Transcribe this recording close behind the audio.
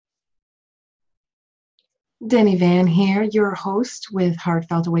Denny Van here, your host with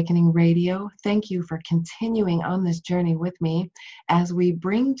Heartfelt Awakening Radio. Thank you for continuing on this journey with me as we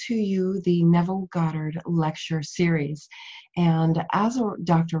bring to you the Neville Goddard Lecture Series. And as a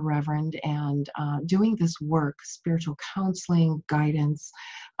Dr. Reverend and doing this work, spiritual counseling, guidance,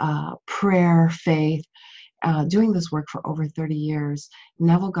 prayer, faith, doing this work for over 30 years,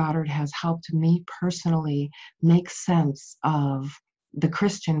 Neville Goddard has helped me personally make sense of the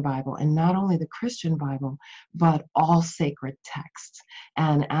Christian Bible, and not only the Christian Bible, but all sacred texts.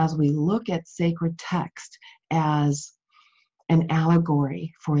 And as we look at sacred text as an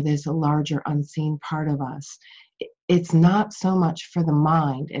allegory for this larger unseen part of us, it's not so much for the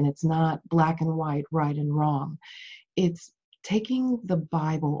mind, and it's not black and white, right and wrong. It's taking the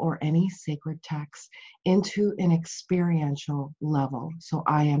Bible or any sacred text into an experiential level. So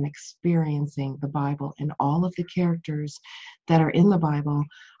I am experiencing the Bible, and all of the characters that are in the Bible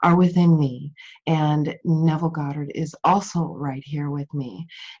are within me. And Neville Goddard is also right here with me.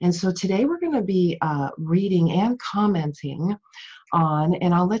 And so today we're going to be reading and commenting on,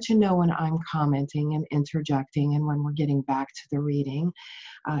 and I'll let you know when I'm commenting and interjecting and when we're getting back to the reading.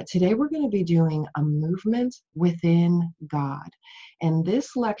 Today we're going to be doing a movement within God. And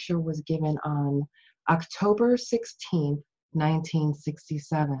this lecture was given on October 16th,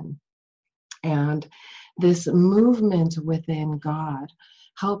 1967. And this movement within God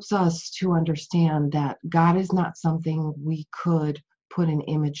helps us to understand that God is not something we could put an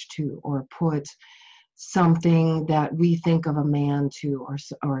image to or put something that we think of a man to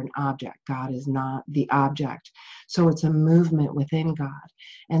or an object. God is not the object. So it's a movement within God.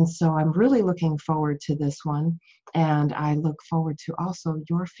 And so I'm really looking forward to this one. And I look forward to also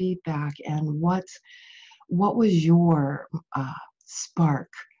your feedback and what was your spark?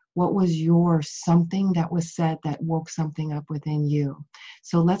 What was your something that was said that woke something up within you?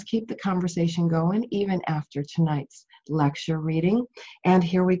 So let's keep the conversation going even after tonight's lecture reading. And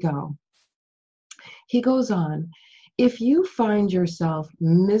here we go. He goes on, if you find yourself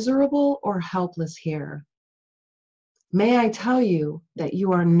miserable or helpless here, may I tell you that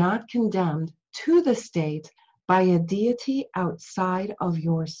you are not condemned to the state by a deity outside of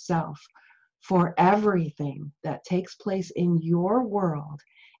yourself, for everything that takes place in your world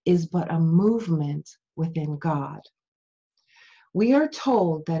is but a movement within God. We are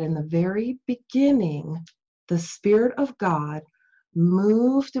told that in the very beginning, the Spirit of God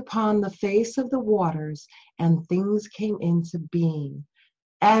moved upon the face of the waters and things came into being.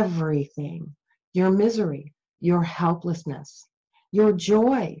 Everything, your misery, your helplessness, your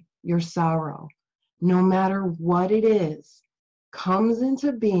joy, your sorrow, no matter what it is, comes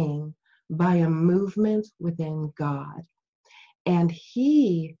into being by a movement within God. And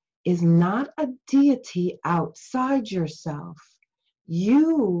He is not a deity outside yourself.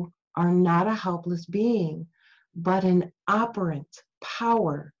 You are not a helpless being, but an operant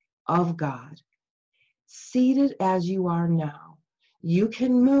power of God. Seated as you are now, you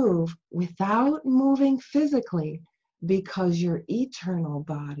can move without moving physically because your eternal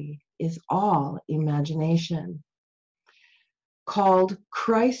body is all imagination. Called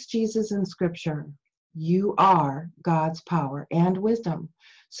Christ Jesus in Scripture, you are God's power and wisdom.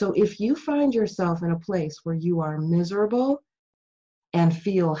 So if you find yourself in a place where you are miserable and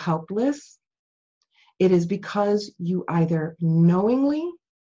feel helpless, it is because you either knowingly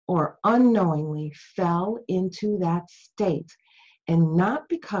or unknowingly fell into that state, and not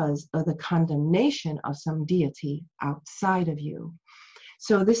because of the condemnation of some deity outside of you.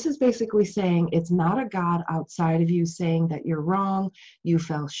 So this is basically saying it's not a God outside of you saying that you're wrong, you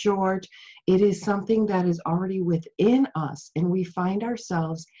fell short. It is something that is already within us, and we find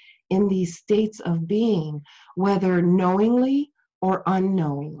ourselves in these states of being, whether knowingly or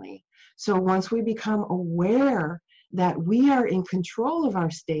unknowingly. So once we become aware that we are in control of our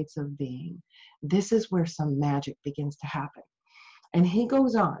states of being, this is where some magic begins to happen. And he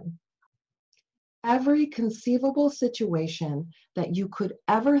goes on, every conceivable situation that you could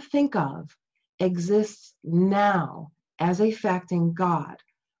ever think of exists now as a fact in God,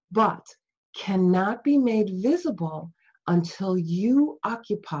 but cannot be made visible until you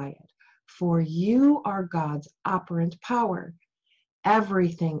occupy it, for you are God's operant power.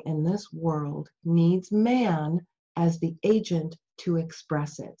 Everything in this world needs man as the agent to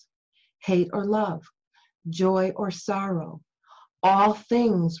express it. Hate or love, joy or sorrow, all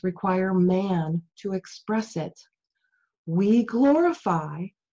things require man to express it. We glorify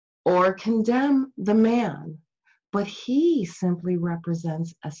or condemn the man, but he simply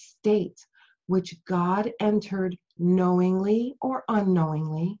represents a state which God entered knowingly or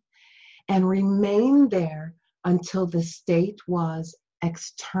unknowingly and remained there until the state was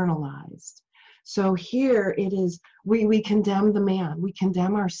externalized. So here it is, we condemn the man, we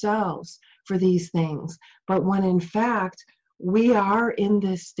condemn ourselves for these things. But when in fact, we are in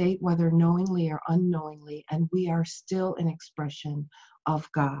this state, whether knowingly or unknowingly, and we are still an expression of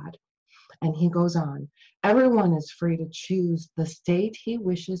God. And he goes on, everyone is free to choose the state he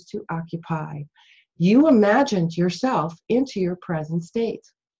wishes to occupy. You imagined yourself into your present state.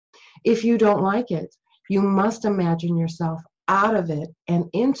 If you don't like it, you must imagine yourself out of it and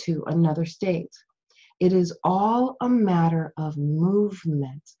into another state. It is all a matter of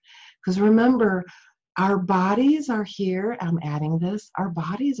movement. Because remember, our bodies are here, I'm adding this, our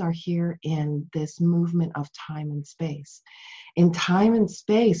bodies are here in this movement of time and space. And time and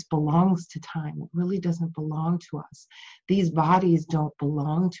space belongs to time. It really doesn't belong to us. These bodies don't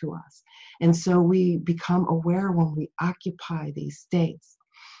belong to us. And so we become aware when we occupy these states.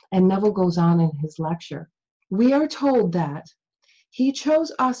 And Neville goes on in his lecture. We are told that he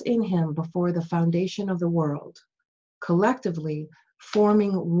chose us in him before the foundation of the world, collectively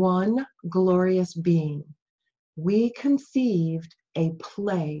forming one glorious being. We conceived a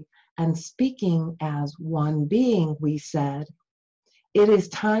play, and speaking as one being, we said, it is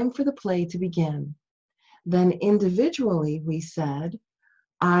time for the play to begin. Then individually we said,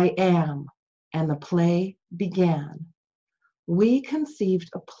 I am, and the play began. We conceived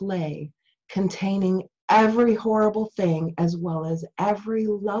a play containing every horrible thing as well as every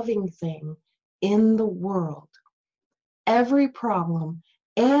loving thing in the world. Every problem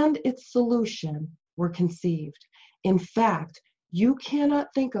and its solution were conceived. In fact, you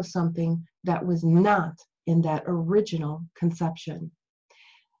cannot think of something that was not in that original conception.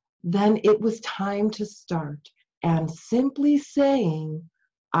 Then it was time to start, and simply saying,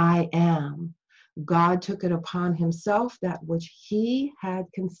 I am, God took it upon himself that which he had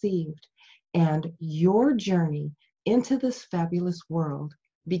conceived, and your journey into this fabulous world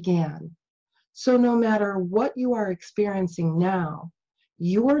began. So no matter what you are experiencing now,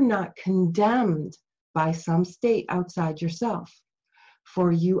 you are not condemned by some state outside yourself,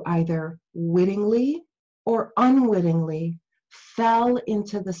 for you either wittingly or unwittingly fell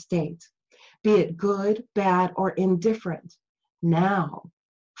into the state, be it good, bad, or indifferent. Now,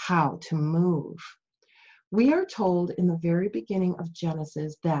 how to move. We are told in the very beginning of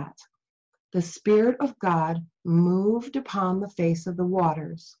Genesis that the Spirit of God moved upon the face of the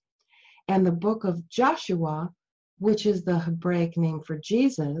waters. And the book of Joshua, which is the Hebraic name for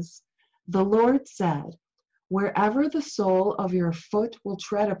Jesus, the Lord said, wherever the sole of your foot will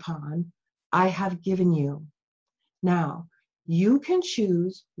tread upon, I have given you. Now, you can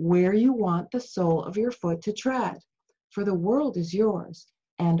choose where you want the sole of your foot to tread, for the world is yours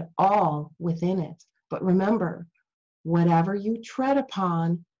and all within it. But remember, whatever you tread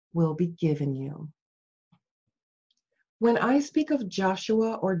upon will be given you. When I speak of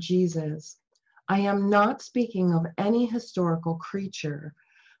Joshua or Jesus, I am not speaking of any historical creature,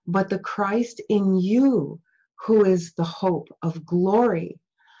 but the Christ in you, who is the hope of glory.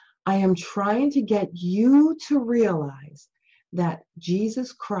 I am trying to get you to realize that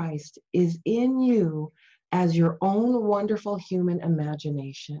Jesus Christ is in you as your own wonderful human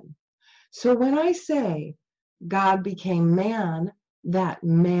imagination. So when I say God became man, that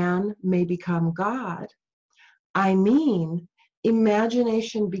man may become God, I mean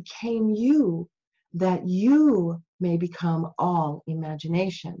imagination became you, that you may become all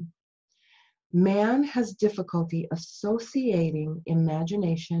imagination. Man has difficulty associating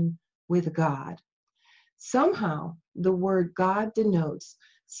imagination with God. Somehow, the word God denotes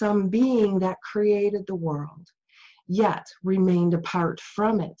some being that created the world, yet remained apart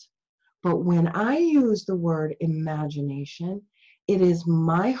from it. But when I use the word imagination, it is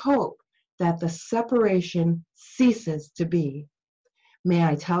my hope that the separation ceases to be. May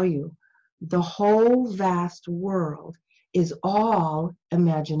I tell you, the whole vast world is all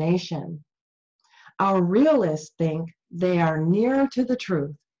imagination. Our realists think they are nearer to the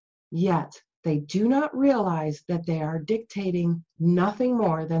truth, yet they do not realize that they are dictating nothing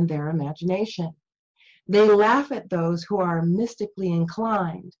more than their imagination. They laugh at those who are mystically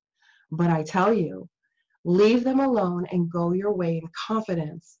inclined, but I tell you, leave them alone and go your way in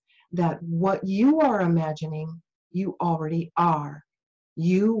confidence that what you are imagining, you already are.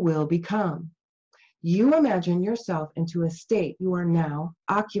 You will become. You imagine yourself into a state you are now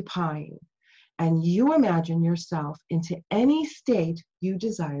occupying, and you imagine yourself into any state you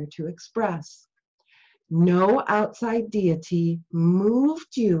desire to express. No outside deity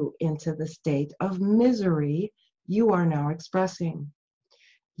moved you into the state of misery you are now expressing.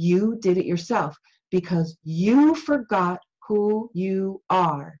 You did it yourself because you forgot who you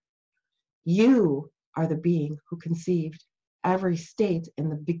are. You are the being who conceived every state in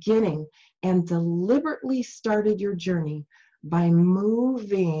the beginning and deliberately started your journey by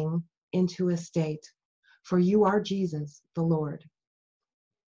moving into a state. For you are Jesus, the Lord.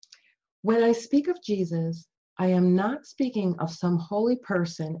 When I speak of Jesus, I am not speaking of some holy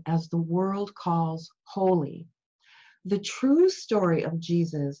person as the world calls holy. The true story of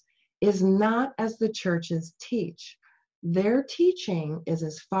Jesus is not as the churches teach. Their teaching is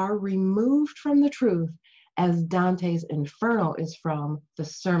as far removed from the truth as Dante's Inferno is from the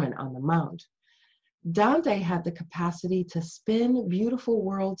Sermon on the Mount. Dante had the capacity to spin beautiful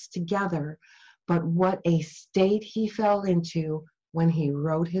worlds together, but what a state he fell into when he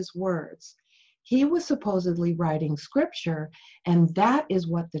wrote his words. He was supposedly writing scripture, and that is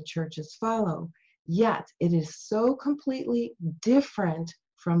what the churches follow. Yet it is so completely different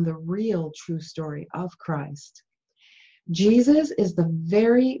from the real true story of Christ. Jesus is the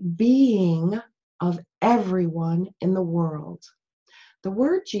very being of everyone in the world. The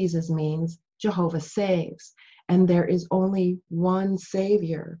word Jesus means Jehovah saves, and there is only one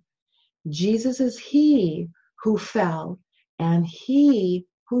Savior. Jesus is He who fell, and He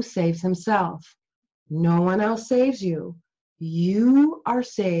who saves Himself. No one else saves you. You are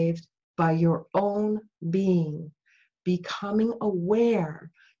saved by your own being. Becoming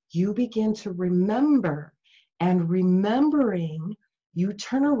aware, you begin to remember, and remembering, you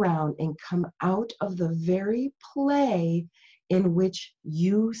turn around and come out of the very play in which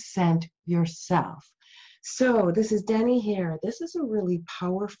you sent yourself. So this is Denny here. This is a really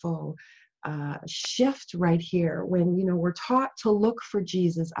powerful shift right here when, we're taught to look for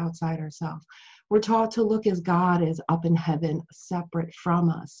Jesus outside ourselves. We're taught to look as God is up in heaven, separate from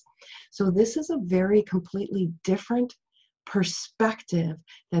us. So this is a very completely different perspective,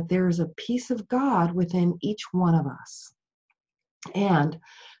 that there is a piece of God within each one of us. And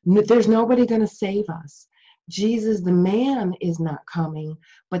there's nobody going to save us. Jesus, the man, is not coming,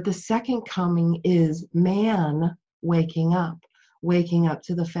 but the second coming is man waking up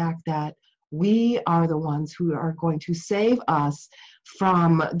to the fact that we are the ones who are going to save us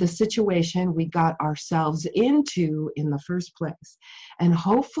from the situation we got ourselves into in the first place. And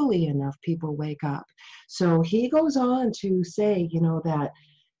hopefully enough people wake up. So he goes on to say, that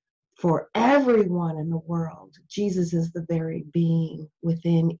for everyone in the world, Jesus is the very being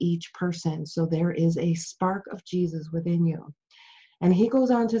within each person. So there is a spark of Jesus within you. And he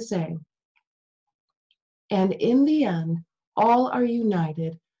goes on to say, and in the end, all are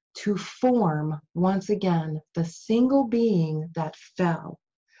united to form once again the single being that fell.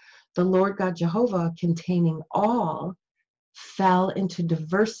 The Lord God Jehovah, containing all, fell into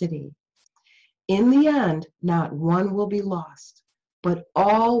diversity. In the end, not one will be lost, but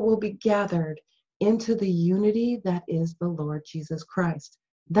all will be gathered into the unity that is the Lord Jesus Christ.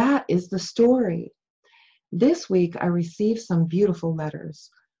 That is the story. This week, I received some beautiful letters.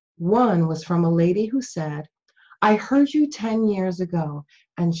 One was from a lady who said, I heard you 10 years ago,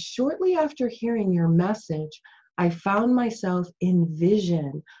 and shortly after hearing your message, I found myself in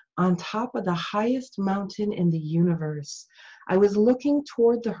vision on top of the highest mountain in the universe. I was looking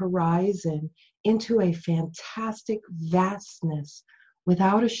toward the horizon into a fantastic vastness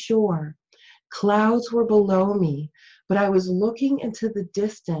without a shore. Clouds were below me, but I was looking into the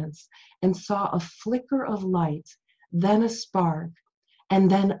distance and saw a flicker of light, then a spark, and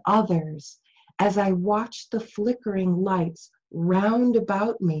then others. As I watched the flickering lights round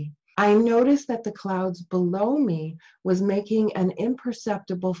about me, I noticed that the clouds below me was making an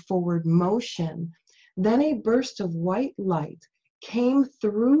imperceptible forward motion. Then a burst of white light came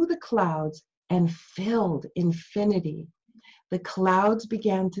through the clouds and filled infinity. The clouds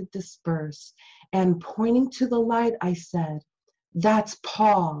began to disperse, and pointing to the light, I said, "That's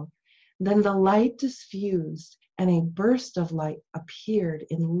Paul." Then the light diffused, and a burst of light appeared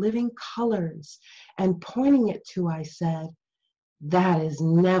in living colors, and pointing it to, I said, "That is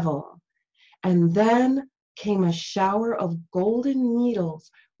Neville." And then came a shower of golden needles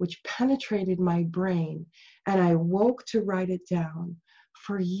which penetrated my brain, and I woke to write it down.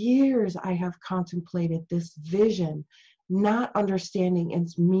 For years I have contemplated this vision, not understanding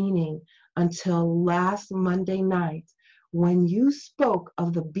its meaning until last Monday night, when you spoke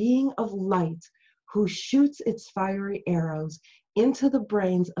of the being of light who shoots its fiery arrows into the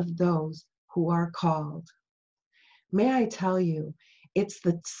brains of those who are called. May I tell you, it's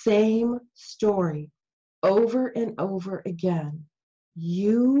the same story over and over again.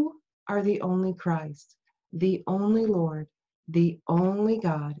 You are the only Christ, the only Lord, the only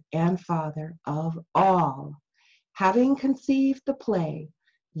God and Father of all. Having conceived the play,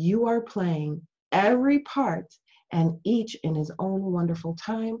 you are playing every part and each in his own wonderful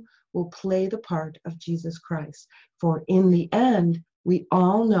time will play the part of Jesus Christ. For in the end, we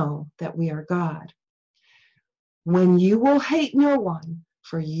all know that we are God. When you will hate no one,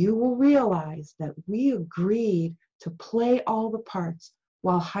 for you will realize that we agreed to play all the parts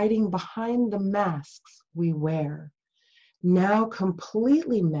while hiding behind the masks we wear. Now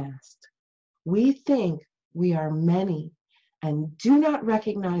completely masked, we think we are many and do not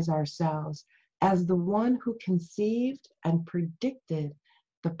recognize ourselves as the one who conceived and predicted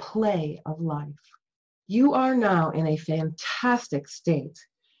the play of life. You are now in a fantastic state.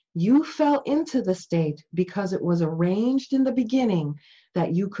 You fell into the state because it was arranged in the beginning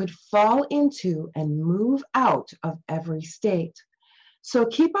that you could fall into and move out of every state. So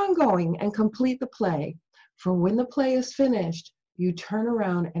keep on going and complete the play, for when the play is finished, you turn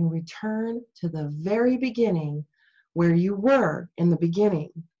around and return to the very beginning where you were in the beginning.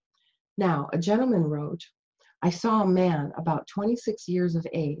 Now, a gentleman wrote, I saw a man about 26 years of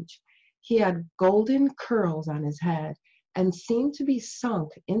age. He had golden curls on his head and seemed to be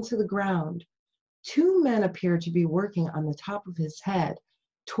sunk into the ground. Two men appeared to be working on the top of his head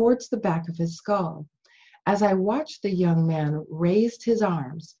towards the back of his skull. As I watched, the young man raised his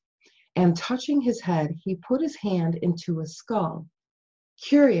arms, and touching his head, he put his hand into a skull.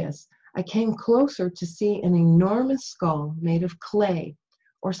 Curious, I came closer to see an enormous skull made of clay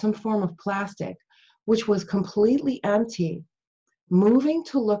or some form of plastic, which was completely empty. Moving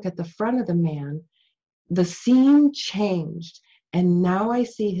to look at the front of the man, the scene changed, and now I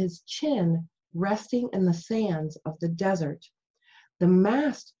see his chin resting in the sands of the desert. The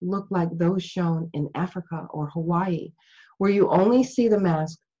masks looked like those shown in Africa or Hawaii, where you only see the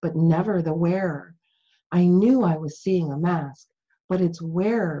mask but never the wearer. I knew I was seeing a mask, but its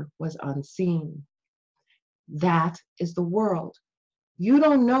wearer was unseen. That is the world. You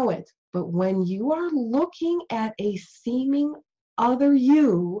don't know it, but when you are looking at a seeming other,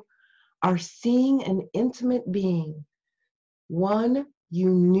 you are seeing an intimate being, one you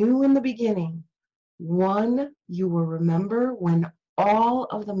knew in the beginning, one you will remember when all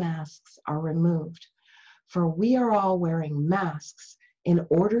of the masks are removed. For we are all wearing masks in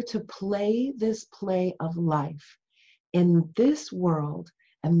order to play this play of life. In this world,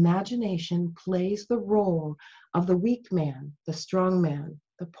 imagination plays the role of the weak man, the strong man,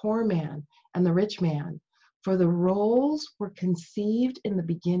 the poor man, and the rich man. For the roles were conceived in the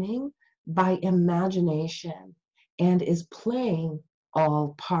beginning by imagination and is playing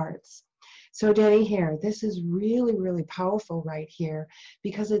all parts. So Danny here, this is really, really powerful right here,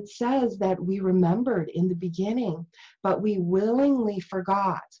 because it says that we remembered in the beginning, but we willingly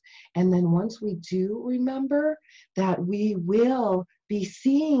forgot. And then once we do remember, that we will be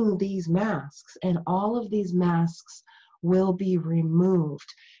seeing these masks, and all of these masks will be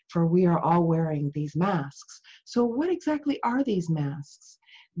removed, for we are all wearing these masks. So what exactly are these masks?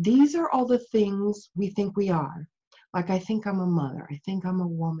 These are all the things we think we are. Like, I think I'm a mother, I think I'm a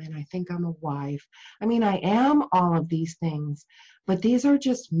woman, I think I'm a wife. I mean, I am all of these things, but these are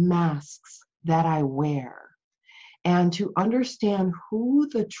just masks that I wear. And to understand who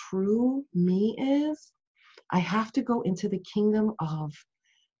the true me is, I have to go into the kingdom of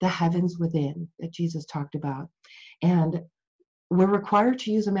the heavens within that Jesus talked about. And we're required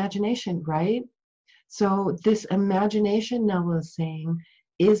to use imagination, right? So this imagination, Neville is saying,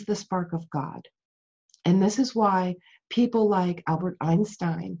 is the spark of God. And this is why people like Albert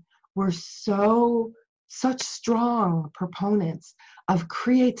Einstein were such strong proponents of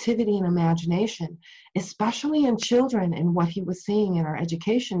creativity and imagination, especially in children, and what he was seeing in our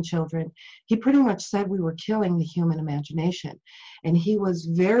education children. He pretty much said we were killing the human imagination. And he was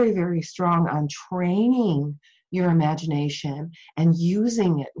very, very strong on training your imagination and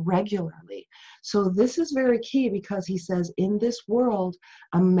using it regularly. So this is very key, because he says in this world,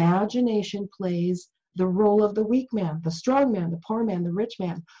 imagination plays the role of the weak man, the strong man, the poor man, the rich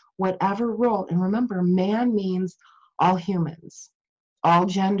man, whatever role. And remember, man means all humans, all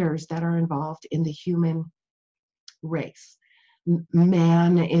genders that are involved in the human race.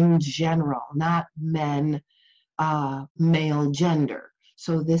 Man in general, not men, male gender.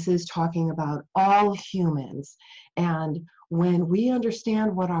 So this is talking about all humans. And when we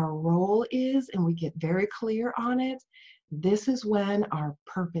understand what our role is and we get very clear on it, this is when our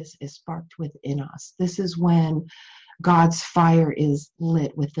purpose is sparked within us. This is when God's fire is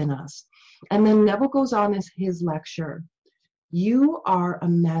lit within us. And then Neville goes on in his lecture. You are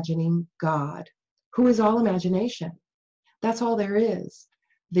imagining God, who is all imagination. That's all there is.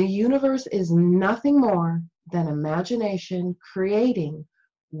 The universe is nothing more than imagination creating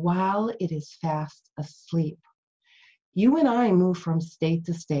while it is fast asleep. You and I move from state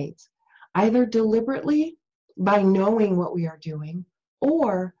to state, either deliberately, by knowing what we are doing,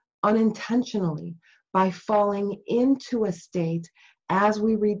 or unintentionally by falling into a state as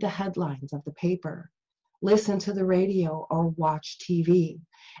we read the headlines of the paper, listen to the radio, or watch TV.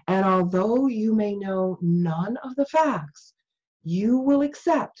 And although you may know none of the facts, you will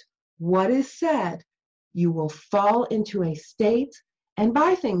accept what is said. You will fall into a state and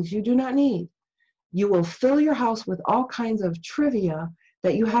buy things you do not need. You will fill your house with all kinds of trivia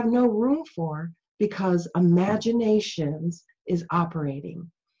that you have no room for because imaginations is operating.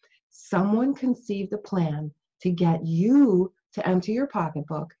 Someone conceived a plan to get you to empty your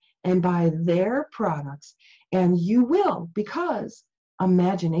pocketbook and buy their products, and you will, because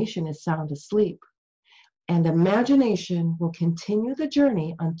imagination is sound asleep. And imagination will continue the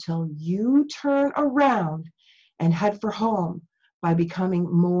journey until you turn around and head for home by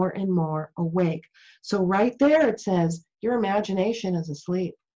becoming more and more awake. So right there it says your imagination is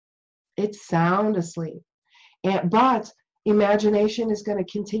asleep. It's sound asleep. But imagination is going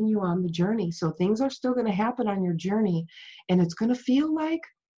to continue on the journey. So things are still going to happen on your journey, and it's going to feel like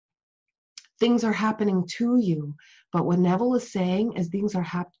things are happening to you. But what Neville is saying is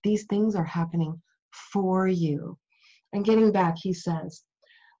these things are happening for you. And getting back, he says,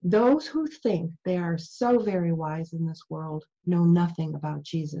 those who think they are so very wise in this world know nothing about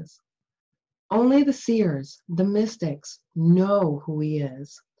Jesus. Only the seers, the mystics, know who he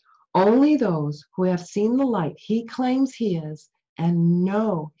is. Only those who have seen the light he claims he is and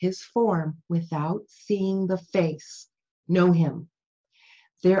know his form without seeing the face know him.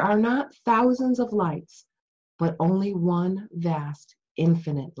 There are not thousands of lights, but only one vast,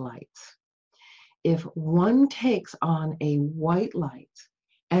 infinite light. If one takes on a white light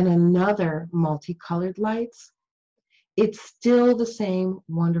and another multicolored lights, it's still the same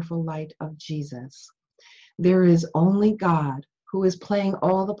wonderful light of Jesus. There is only God who is playing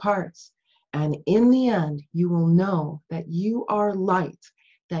all the parts, and in the end, you will know that you are light,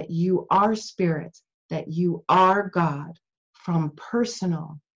 that you are spirit, that you are God from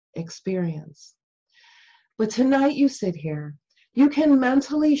personal experience. But tonight you sit here. You can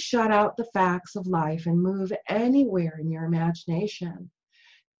mentally shut out the facts of life and move anywhere in your imagination.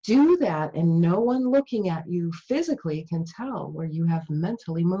 Do that, and no one looking at you physically can tell where you have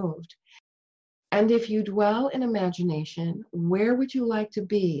mentally moved. And if you dwell in imagination, where would you like to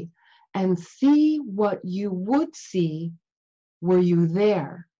be? And see what you would see were you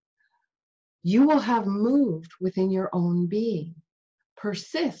there. You will have moved within your own being.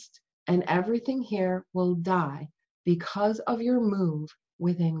 Persist, and everything here will die because of your move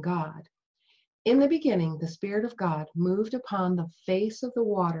within God. In the beginning, the Spirit of God moved upon the face of the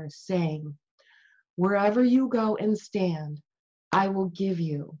waters, saying, wherever you go and stand, I will give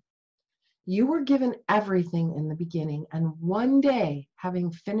you. You were given everything in the beginning, and one day,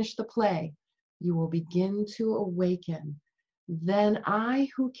 having finished the play, you will begin to awaken. Then I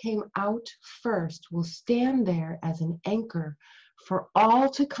who came out first will stand there as an anchor for all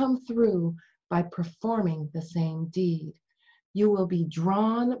to come through by performing the same deed. You will be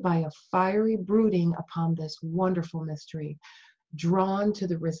drawn by a fiery brooding upon this wonderful mystery, drawn to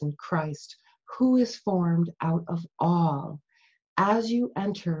the risen Christ, who is formed out of all. As you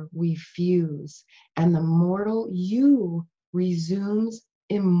enter, we fuse, and the mortal you resumes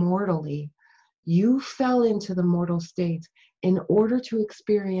immortally. You fell into the mortal state in order to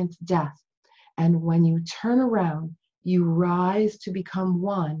experience death, and when you turn around, you rise to become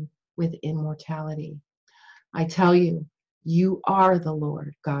one with immortality. I tell you, you are the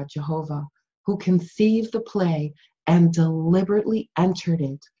Lord God Jehovah, who conceived the play and deliberately entered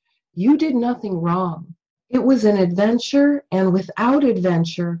it. You did nothing wrong. It was an adventure, and without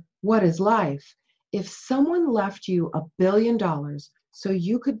adventure, what is life? If someone left you $1 billion so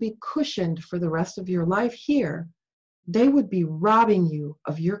you could be cushioned for the rest of your life here, they would be robbing you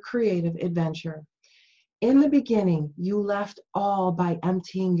of your creative adventure. In the beginning, you left all by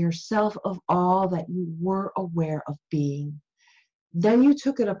emptying yourself of all that you were aware of being. Then you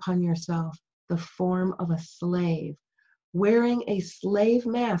took it upon yourself the form of a slave, wearing a slave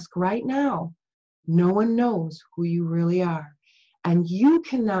mask right now. No one knows who you really are, and you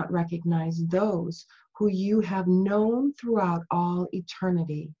cannot recognize those who you have known throughout all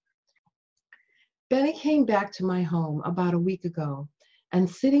eternity. Benny came back to my home about a week ago, and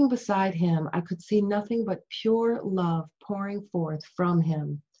sitting beside him, I could see nothing but pure love pouring forth from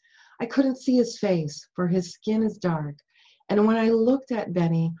him. I couldn't see his face, for his skin is dark, and when I looked at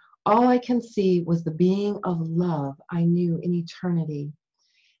Benny, all I can see was the being of love I knew in eternity.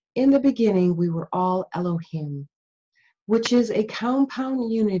 In the beginning, we were all Elohim, which is a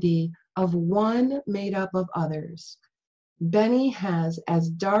compound unity of one made up of others. Benny has as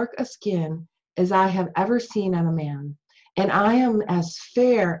dark a skin as I have ever seen on a man, and I am as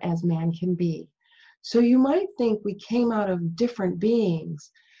fair as man can be. So you might think we came out of different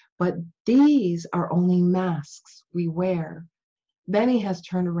beings, but these are only masks we wear. Benny has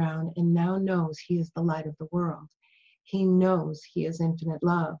turned around and now knows he is the light of the world. He knows he is infinite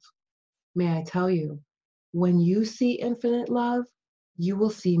love. May I tell you, when you see infinite love, you will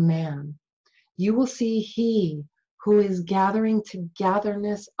see man. You will see he who is gathering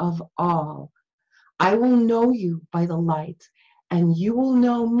togetherness of all. I will know you by the light, and you will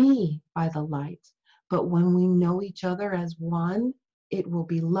know me by the light. But when we know each other as one, it will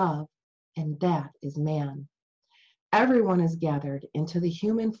be love, and that is man. Everyone is gathered into the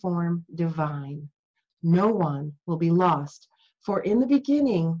human form divine. No one will be lost, for in the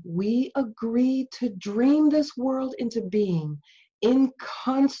beginning we agreed to dream this world into being in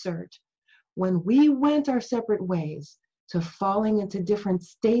concert. When we went our separate ways to falling into different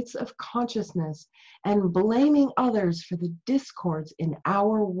states of consciousness and blaming others for the discords in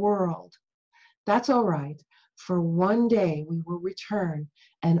our world. That's all right, for one day we will return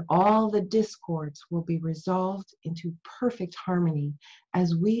and all the discords will be resolved into perfect harmony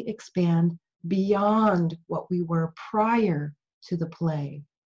as we expand beyond what we were prior to the play.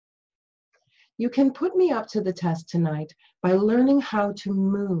 You can put me up to the test tonight by learning how to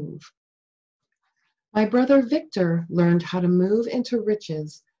move. My brother Victor learned how to move into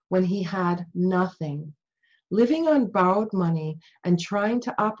riches when he had nothing. Living on borrowed money and trying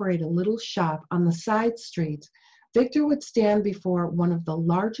to operate a little shop on the side street, Victor would stand before one of the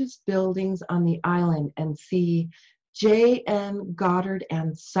largest buildings on the island and see J.N. Goddard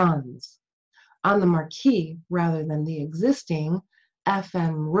and Sons on the marquee rather than the existing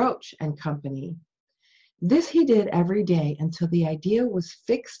F.M. Roach and Company. This he did every day until the idea was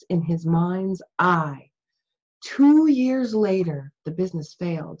fixed in his mind's eye. 2 years later, the business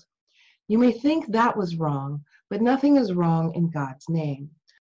failed. You may think that was wrong, but nothing is wrong in God's name.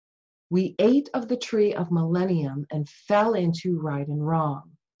 We ate of the tree of millennium and fell into right and wrong.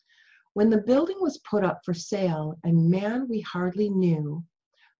 When the building was put up for sale, a man we hardly knew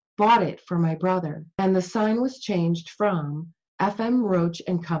bought it for my brother, and the sign was changed from F.M. Roach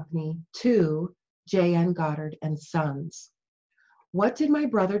and Company to J.N. Goddard and Sons. What did my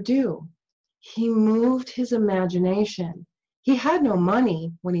brother do? He moved his imagination. He had no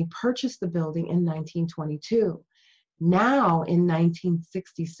money when he purchased the building in 1922. Now, in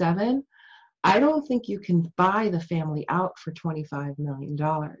 1967, I don't think you can buy the family out for $25 million.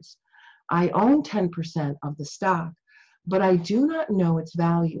 I own 10% of the stock, but I do not know its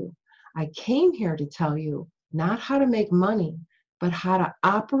value. I came here to tell you not how to make money, but how to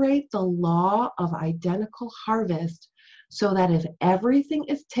operate the law of identical harvest so that if everything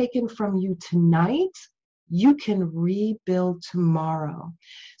is taken from you tonight, you can rebuild tomorrow.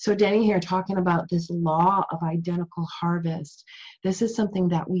 So Denny here talking about this law of identical harvest. This is something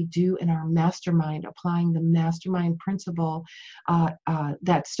that we do in our mastermind, applying the mastermind principle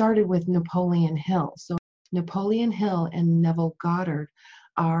that started with Napoleon Hill. So Napoleon Hill and Neville Goddard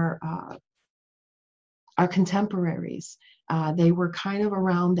are contemporaries. They were kind of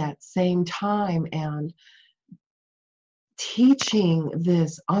around that same time and teaching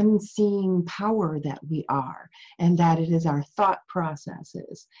this unseen power that we are, and that it is our thought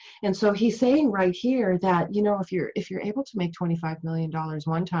processes. And so he's saying right here that, you know, if you're able to make $25 million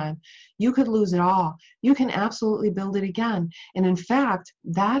one time, you could lose it all. You can absolutely build it again. And in fact,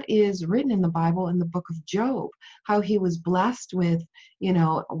 that is written in the Bible in the book of Job, how he was blessed with, you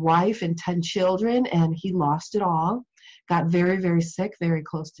know, a wife and 10 children, and he lost it all, got very, very sick, very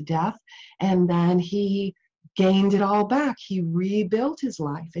close to death, and then he gained it all back. He rebuilt his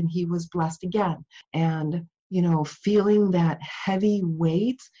life and he was blessed again. And, you know, feeling that heavy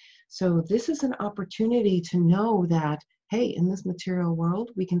weight. So this is an opportunity to know that, hey, in this material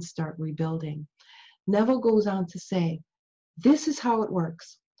world, we can start rebuilding. Neville goes on to say, this is how it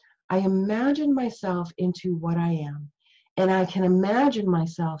works. I imagine myself into what I am, and I can imagine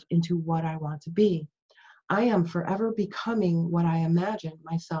myself into what I want to be. I am forever becoming what I imagine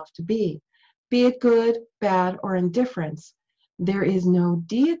myself to be it good, bad, or indifference. There is no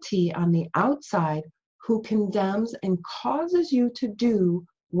deity on the outside who condemns and causes you to do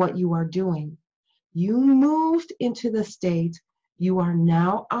what you are doing. You moved into the state you are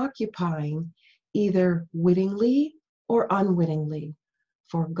now occupying, either wittingly or unwittingly.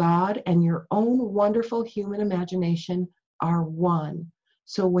 For God and your own wonderful human imagination are one.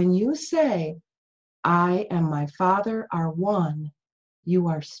 So when you say, I and my Father are one, you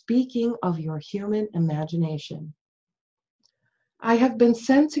are speaking of your human imagination. I have been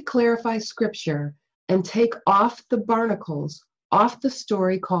sent to clarify scripture and take off the barnacles off the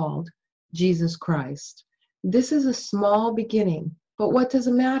story called Jesus Christ. This is a small beginning, but what does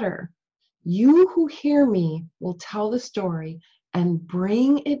it matter? You who hear me will tell the story and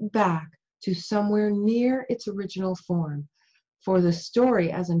bring it back to somewhere near its original form. For the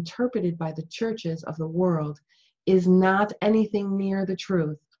story, as interpreted by the churches of the world, is not anything near the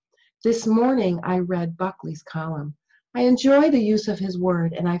truth. This morning I read Buckley's column. I enjoy the use of his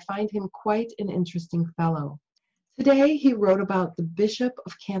word, and I find him quite an interesting fellow. Today he wrote about the Bishop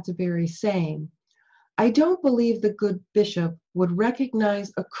of Canterbury saying, I don't believe the good bishop would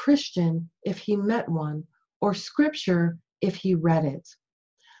recognize a Christian if he met one, or scripture if he read it.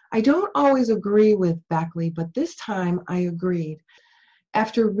 I don't always agree with Buckley, but this time I agreed.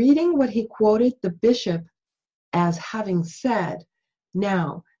 After reading what he quoted the bishop as having said,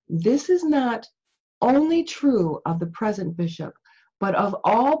 now, this is not only true of the present bishop, but of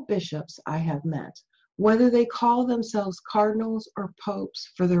all bishops I have met, whether they call themselves cardinals or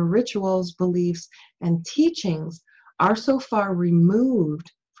popes, for their rituals, beliefs, and teachings are so far removed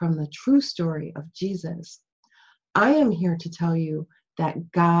from the true story of Jesus. I am here to tell you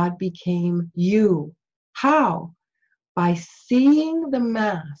that God became you. How? By seeing the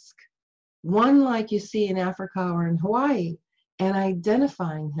mask, one like you see in Africa or in Hawaii, and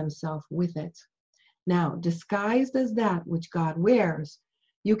identifying himself with it. Now, disguised as that which God wears,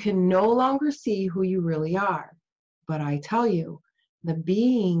 you can no longer see who you really are. But I tell you, the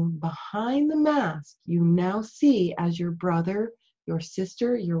being behind the mask you now see as your brother, your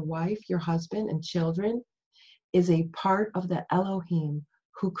sister, your wife, your husband, and children is a part of the Elohim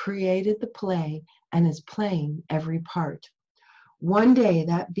who created the play and is playing every part. One day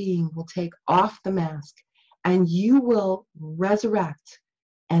that being will take off the mask and you will resurrect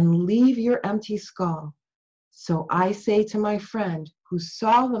and leave your empty skull. So I say to my friend who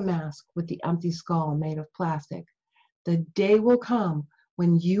saw the mask with the empty skull made of plastic, the day will come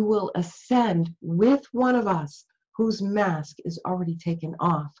when you will ascend with one of us whose mask is already taken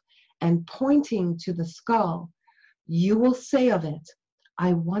off, and pointing to the skull, you will say of it,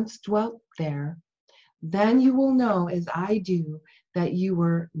 I once dwelt there. Then you will know, as I do, that you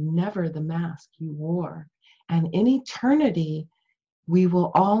were never the mask you wore. And in eternity, we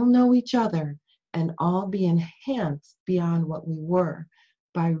will all know each other and all be enhanced beyond what we were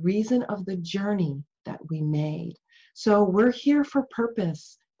by reason of the journey that we made. So we're here for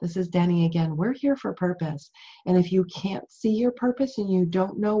purpose. This is Denny again. We're here for purpose. And if you can't see your purpose and you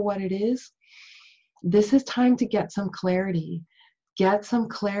don't know what it is, this is time to get some clarity. Get some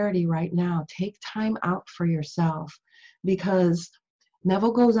clarity right now. Take time out for yourself, because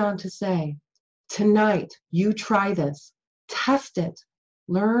Neville goes on to say, tonight you try this, test it,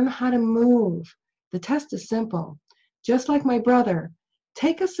 learn how to move. The test is simple. Just like my brother,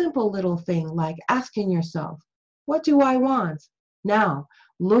 take a simple little thing like asking yourself, what do I want? Now,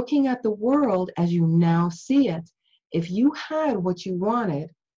 looking at the world as you now see it, if you had what you wanted,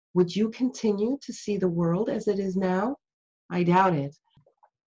 would you continue to see the world as it is now? I doubt it.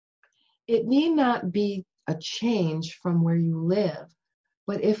 It need not be a change from where you live,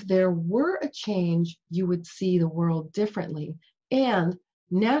 but if there were a change, you would see the world differently, and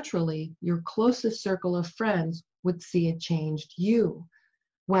naturally, your closest circle of friends would see a changed you.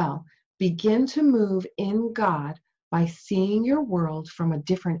 Well, begin to move in God by seeing your world from a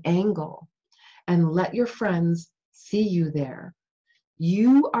different angle, and let your friends see you there.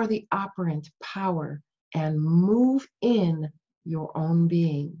 You are the operant power, and move in your own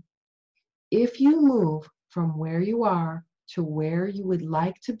being. If you move from where you are to where you would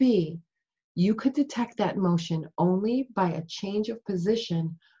like to be, you could detect that motion only by a change of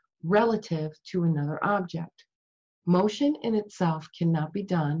position relative to another object. Motion in itself cannot be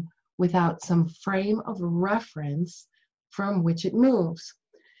done without some frame of reference from which it moves.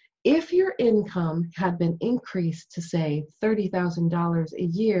 If your income had been increased to, say, $30,000 a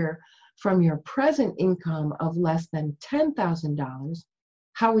year from your present income of less than $10,000,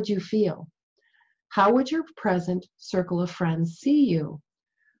 how would you feel? How would your present circle of friends see you?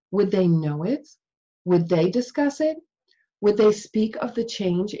 Would they know it? Would they discuss it? Would they speak of the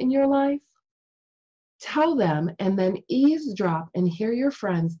change in your life? Tell them and then eavesdrop and hear your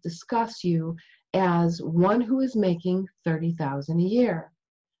friends discuss you as one who is making $30,000 a year.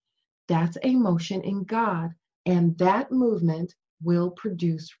 That's a motion in God, and that movement will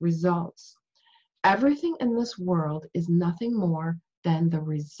produce results. Everything in this world is nothing more than the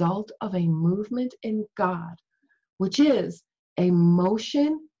result of a movement in God, which is a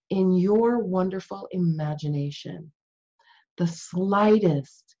motion in your wonderful imagination. The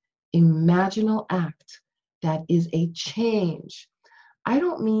slightest imaginal act that is a change. I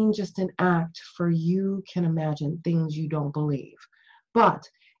don't mean just an act for you can imagine things you don't believe, but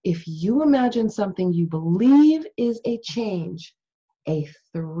If you imagine something you believe is a change, a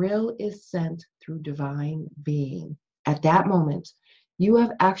thrill is sent through divine being. At that moment, you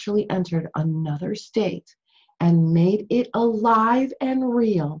have actually entered another state and made it alive and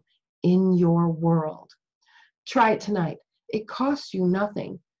real in your world. Try it tonight. It costs you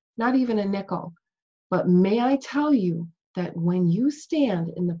nothing, not even a nickel. But may I tell you that when you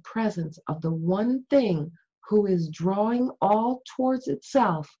stand in the presence of the one thing who is drawing all towards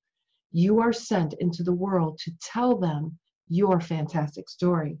itself, you are sent into the world to tell them your fantastic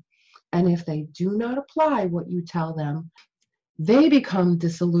story. And if they do not apply what you tell them, they become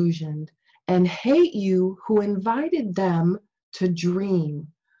disillusioned and hate you who invited them to dream.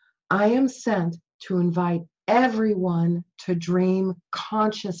 I am sent to invite everyone to dream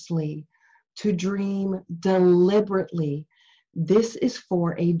consciously, to dream deliberately. This is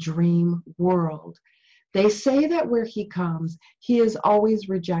for a dream world. They say that where he comes, he is always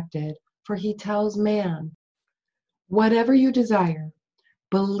rejected, for he tells man, whatever you desire,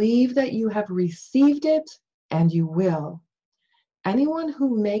 believe that you have received it and you will. Anyone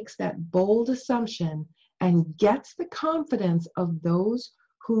who makes that bold assumption and gets the confidence of those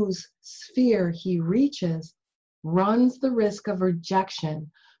whose sphere he reaches runs the risk of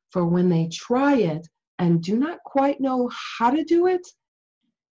rejection, for when they try it and do not quite know how to do it,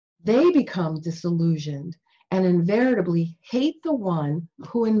 they become disillusioned and invariably hate the one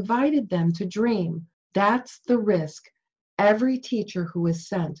who invited them to dream. That's the risk every teacher who is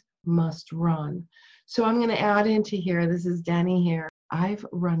sent must run. So I'm going to add into here, this is Denny here. I've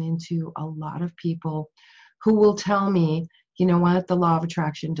run into a lot of people who will tell me, you know what, the law of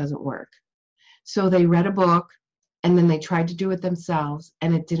attraction doesn't work. So they read a book and then they tried to do it themselves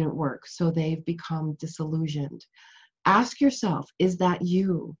and it didn't work. So they've become disillusioned. Ask yourself, is that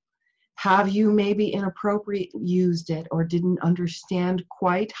you? Have you maybe inappropriately used it or didn't understand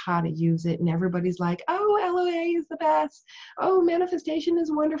quite how to use it? And everybody's like, oh, LOA is the best. Oh, manifestation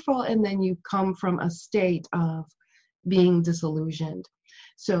is wonderful. And then you come from a state of being disillusioned.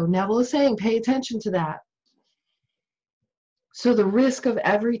 So Neville is saying, pay attention to that. So the risk of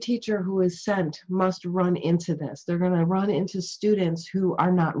every teacher who is sent must run into this. They're going to run into students who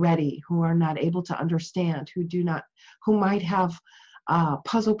are not ready, who are not able to understand, who might have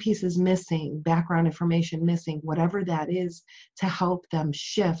puzzle pieces missing, background information missing, whatever that is to help them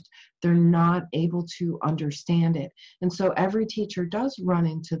shift. They're not able to understand it. And so every teacher does run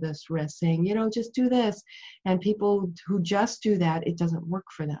into this risk saying, you know, just do this. And people who just do that, it doesn't work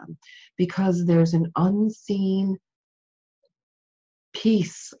for them because there's an unseen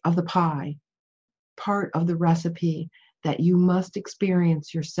piece of the pie, part of the recipe that you must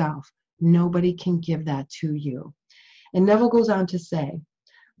experience yourself. Nobody can give that to you. And Neville goes on to say,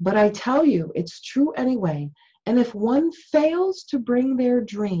 but I tell you, it's true anyway. And if one fails to bring their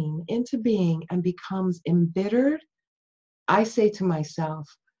dream into being and becomes embittered, I say to myself,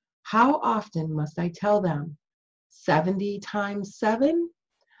 how often must I tell them? 70 times 7?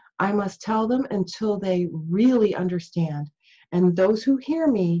 I must tell them until they really understand. And those who hear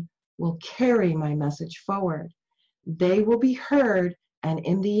me will carry my message forward. They will be heard, and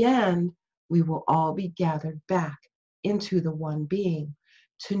in the end, we will all be gathered back into the one being,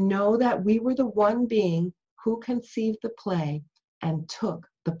 to know that we were the one being who conceived the play and took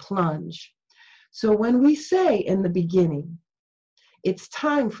the plunge. So when we say in the beginning, it's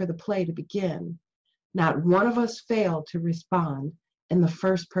time for the play to begin, not one of us failed to respond in the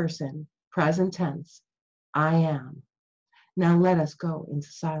first person, present tense, I am. Now let us go into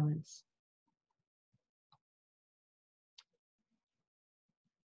silence.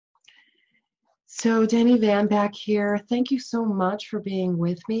 So Denny Van back here, thank you so much for being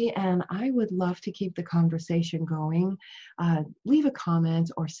with me, and I would love to keep the conversation going. Leave a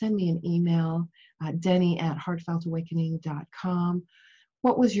comment or send me an email, denny@heartfeltawakening.com.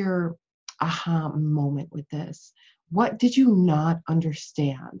 What was your aha moment with this? What did you not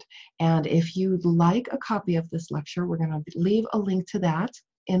understand? And if you'd like a copy of this lecture, we're going to leave a link to that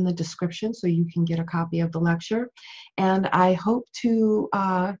in the description so you can get a copy of the lecture. And I hope to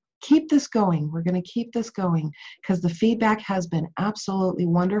keep this going. We're going to keep this going because the feedback has been absolutely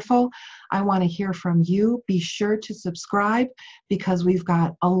wonderful. I want to hear from you. Be sure to subscribe because we've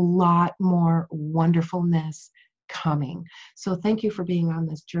got a lot more wonderfulness coming. So thank you for being on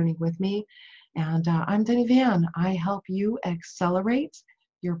this journey with me. And I'm Denny Van. I help you accelerate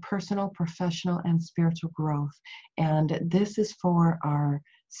your personal, professional, and spiritual growth. And this is for our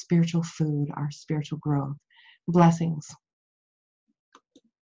spiritual food, our spiritual growth. Blessings.